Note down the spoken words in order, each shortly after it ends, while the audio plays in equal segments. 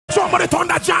Somebody turn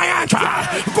that giant.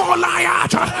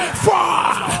 Goliath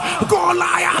fall.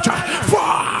 Goliath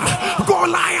fall.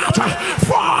 Goliath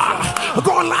fall.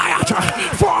 Goliath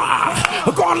fall.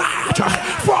 Goliath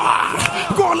fall.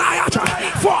 Goliath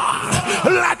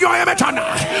fall. Let your image turn.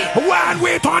 When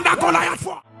we turn the Goliath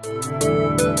fall.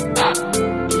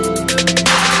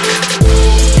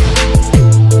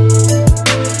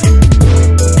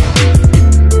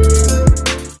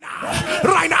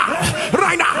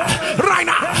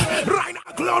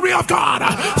 Glory of God,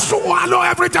 swallow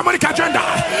every demonic agenda,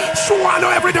 swallow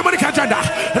every demonic agenda,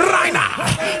 right now,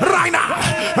 right now,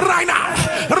 right now,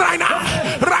 right now,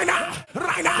 right now,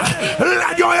 right now.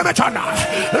 Let your image turn,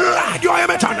 let your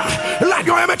image turn, let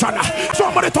your image turn.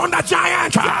 Somebody turn that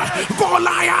giant,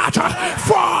 Goliath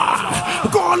fall,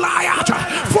 Goliath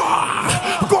fall,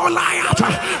 Goliath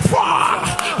fall,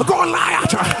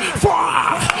 Goliath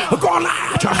fall,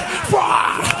 Goliath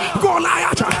fall,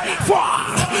 Goliath fall.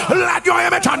 Let your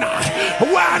image turn.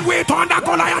 When we turn the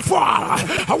Goliath fall,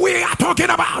 we are talking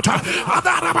about that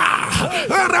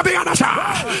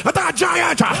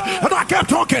giant that kept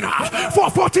talking for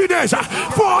 40 days,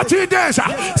 40 days,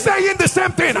 saying the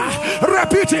same thing,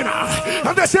 repeating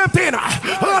the same thing.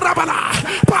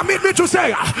 Permit me to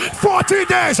say 40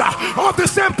 days of the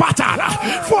same pattern,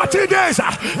 40 days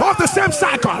of the same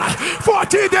cycle,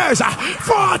 40 days,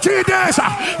 40 days.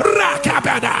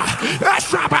 Rakabada,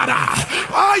 Eshabada,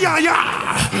 Ayaya,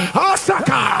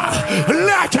 Osaka,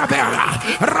 Letabera,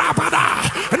 Rabada,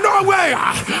 no way,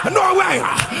 no way,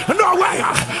 no way,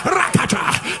 Rakata,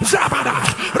 Zabada,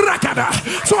 Rakada.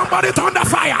 Somebody turn the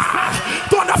fire,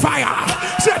 turn the fire.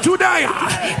 Say today,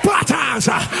 patterns,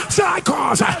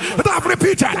 cycles that have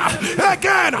repeated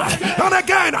again and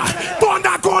again. Turn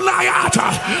the Goliath,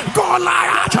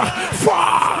 Goliath,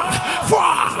 fall,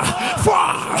 fall,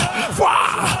 fall,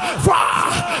 fall,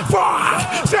 fall,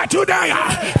 fall. Say today,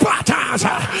 patterns,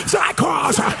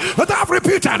 cycles that have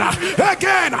repeated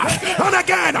again and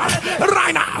again.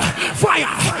 Right now, fire,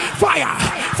 fire,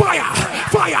 fire,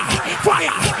 fire,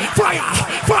 fire, fire,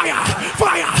 fire,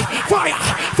 fire, fire,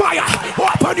 fire.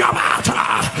 Open your mouth,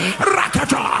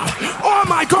 Rakata. Oh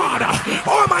my God,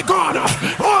 oh my God,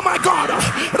 oh my God,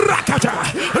 Rakata,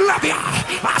 Labia,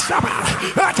 Asaba,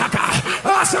 Ataka,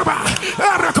 Asaba,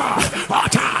 Eriko,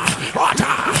 Ota, Ota,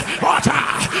 Ota,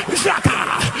 Zaka,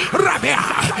 Rabia,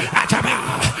 Ataba,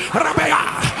 Rabia,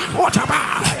 Otaba,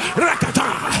 Rakata,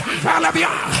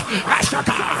 Alabia,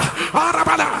 Asaka,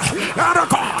 Arabana,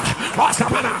 Eriko,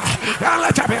 Osabana,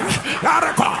 Alatabia,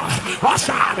 Eriko,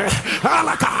 Osad,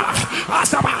 Alaka,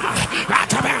 Asaba,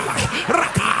 Ataba,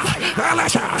 Raka,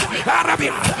 Elisha,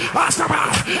 Arabia, Asaba.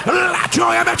 Let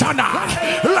your image turn,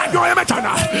 let your image turn.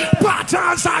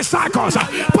 Patterns and cycles,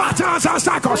 patterns and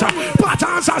cycles,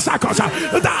 patterns and cycles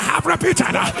that have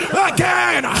repeated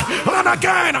again and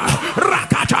again.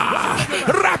 Rakata,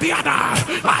 Rabiada,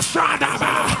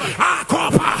 Asadaba,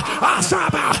 Akopa,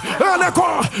 Asaba,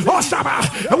 Eleko,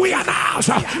 Osaba. We announce,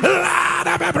 let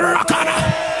them be broken,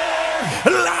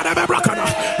 let them be broken,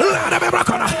 let them be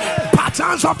broken.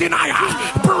 Patterns of denial,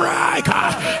 break,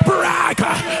 break.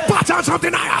 Patterns of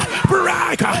denial,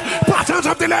 break. Patterns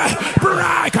of delay,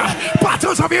 break.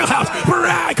 Patterns of ill health,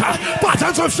 break.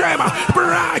 Patterns of shame,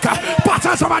 break.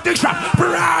 Patterns of addiction,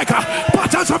 break.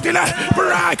 Patterns of delay,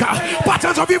 break.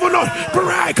 Patterns of evil, Lord,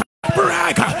 break.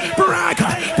 Break, break,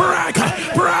 break,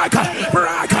 break,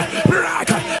 break, break,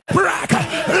 break.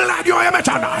 Let your image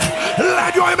turn,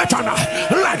 let your image turn,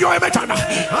 let your image turn.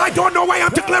 I don't know why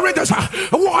I'm declaring this.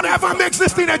 Whatever makes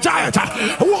this thing a giant,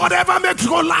 whatever makes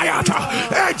Goliath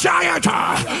a giant,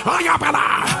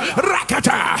 Ayabala,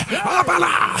 Rakata,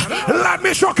 Abala, let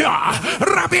me shock you,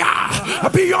 Rabia,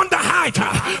 beyond the height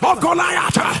of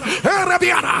Goliath,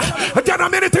 Rabiana. There are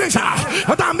many things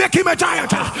that make him a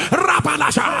giant,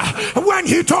 Rabalasha. When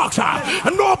he talks,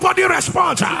 nobody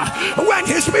responds. When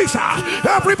he speaks,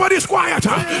 everybody's quiet.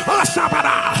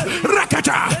 Asabada,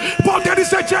 Rakata. But there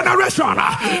is a generation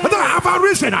that have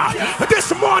arisen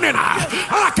this morning.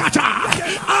 Akata,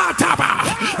 Ataba,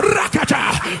 Rakata.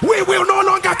 We will no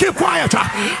longer keep quiet.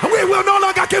 We will no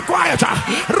longer keep quiet.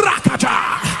 Rakata,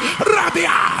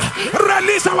 Rabia,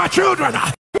 release our children.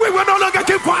 We will no longer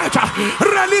keep quiet.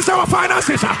 Release our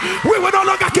finances. We will no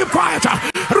longer keep quiet.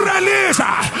 Release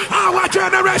our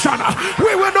generation.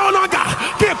 We will no longer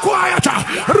keep quiet.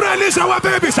 Release our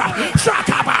babies.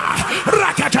 Shakaba,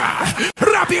 Rakata,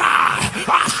 Rabia,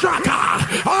 Ashaka,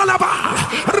 Alaba,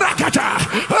 Rakata,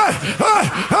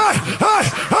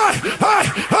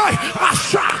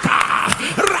 Ashaka,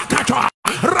 Rakata,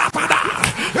 Rapada,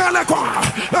 Eleko,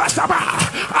 Asaba,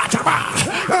 Ataba,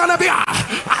 Elabia,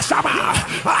 Asaba,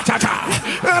 Atata,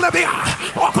 Elabia,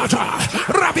 Okota,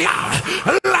 Rabia.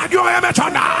 Let your your image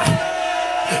on.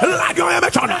 Like your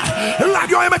image on. Like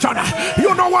your image on.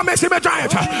 You know what makes him a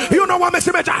giant. You know what makes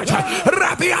him a giant.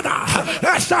 Rabiana,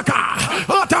 Eshaka,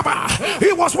 Otaba.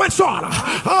 He was when Saul,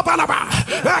 Abalaba,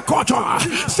 Ekoto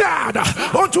said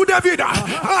unto David,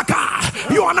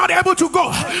 Aka, you are not able to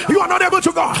go. You are not able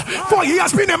to go. For he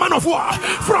has been a man of war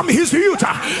from his youth.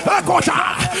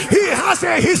 Ekota, he has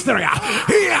a history.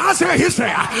 He has a history.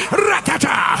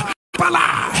 Rakata.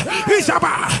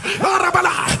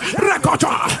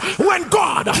 When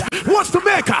God wants to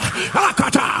make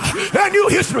a new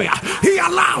history, he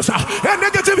allows a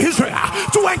negative history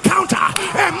to encounter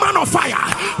a man of fire.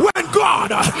 When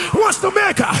God wants to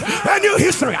make a new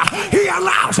history, he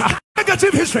allows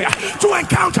negative history to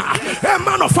encounter a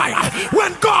man of fire.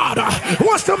 When God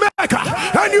wants to make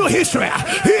a new history,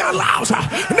 he allows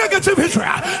negative history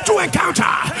to encounter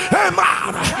a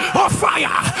man of fire.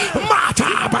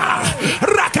 Mataba,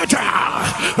 Rakata,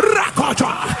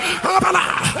 Rakota, Abala,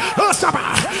 Osaba.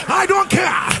 I don't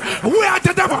care where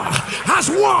the devil has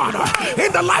won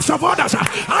in the lives of others.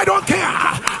 I don't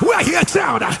care where he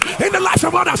excelled in the lives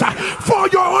of others. For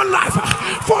your own life,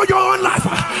 for your own life,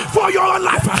 for your own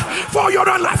life, for your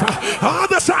own life. On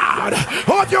the side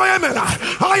of your image,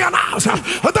 I announce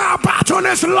the battle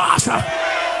is lost.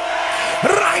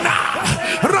 Right now,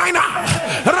 right now,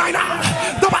 right now.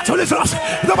 The battle is lost.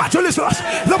 The battle is lost.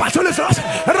 The battle is lost.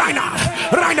 Right now,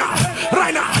 right now,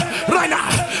 right now, right now,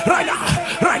 right now,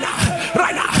 right now,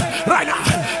 right now, right now,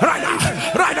 right now,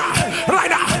 right now, right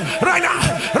now, right now,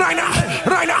 right now,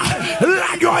 right now.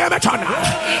 Let your image on.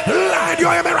 Let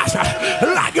your image.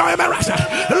 Let your image.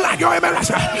 Let your image.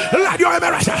 Let your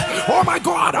image. Oh my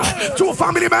God, 2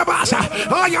 family members.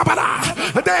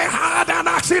 They had an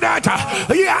accident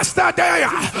yesterday.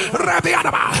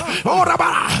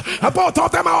 Both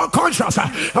of them are unconscious.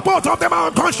 Both of them are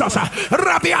unconscious.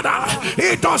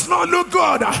 It does not look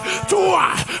good. 2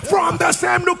 from the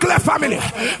same nuclear family.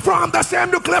 From the same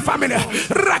nuclear family.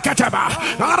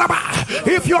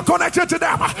 If you're connected to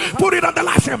them, put it on the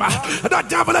live stream. The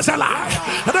devil is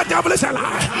alive. The devil is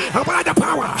alive. By the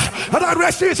power that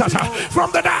raised Jesus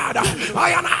from the dead,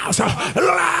 I announce,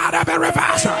 let it be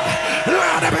reversed.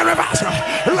 Let it be reversed.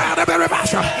 Let it be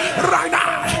reversed. Right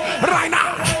now. Right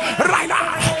now. Right now.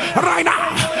 Right now.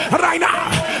 Right now.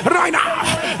 Right now.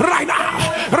 Right now.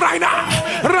 Right now.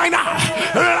 Right now.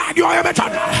 Let your image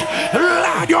on.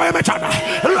 Let your image on.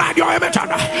 Let your image on.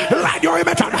 Let your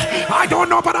image on. I don't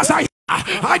know, but as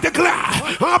I declare,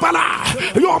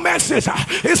 your message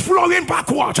is flowing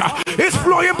backwards. It's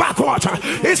flowing backwards.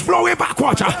 It's flowing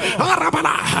backwards.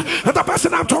 The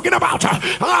person I'm talking about,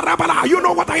 you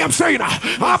know what I am saying.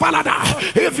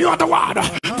 If you are the one,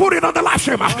 put it on the live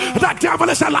stream. The devil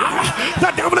is alive.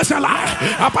 The devil is alive.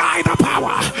 By the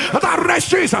power that raised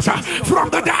Jesus from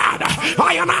the dead,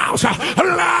 I announce,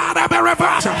 let it be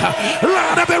reversed.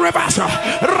 Let it be reversed.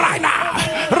 Right now.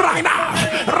 Right now.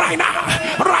 Right now.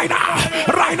 Right now.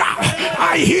 Right now,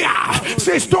 I hear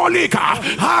systolic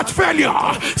heart failure.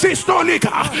 Systolic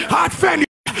heart failure.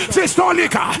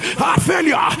 Systolic heart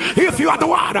failure. If you are the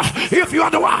one, if you are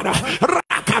the one,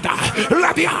 Rakada,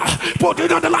 Labia, put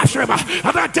it on the live stream.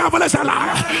 The devil is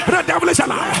alive. The devil is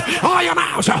alive. I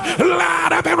announce,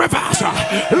 let it be reversed.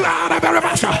 Let it be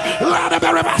reversed. Let it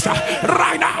be reversed.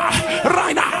 Right now.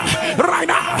 Right now. Right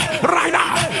now. Right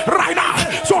now. Right now.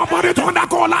 Somebody turn the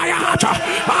Goliath.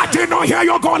 I did not hear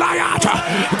your Goliath.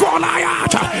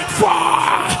 Goliath,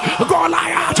 fall.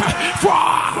 Goliath,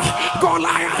 fall.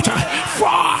 Goliath,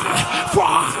 fall.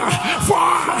 Fall.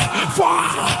 Fall. Fall.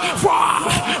 Fall.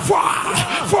 Fall.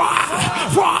 Fall.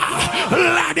 Fall.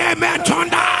 Let the man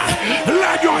thunder.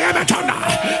 Let your image thunder.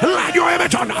 Let your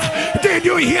image thunder. Did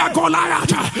you hear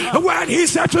Goliath when he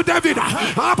said to David,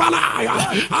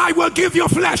 I will give you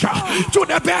flesh to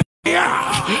the bed. Yeah,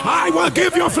 I will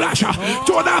give you flesh to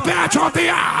the bed of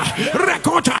the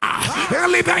Rekota.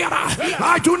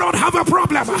 I do not have a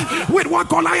problem with what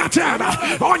Goliath said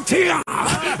until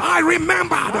I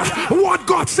remembered what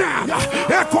God said.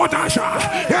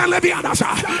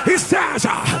 He says,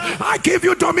 I give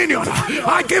you dominion.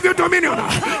 I give you dominion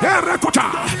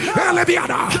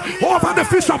over the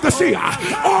fish of the sea,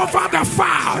 over the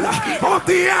fowl of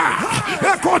the air,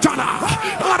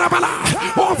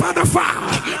 over the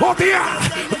fowl of the air.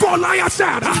 Goliath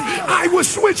said, I will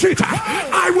switch it.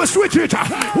 I will switch it.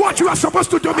 What you are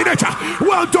supposed to dominate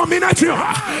will dominate you.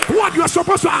 What you are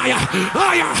supposed to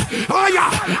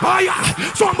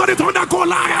somebody turn the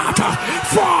Goliath.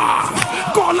 For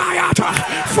Goliath.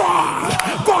 For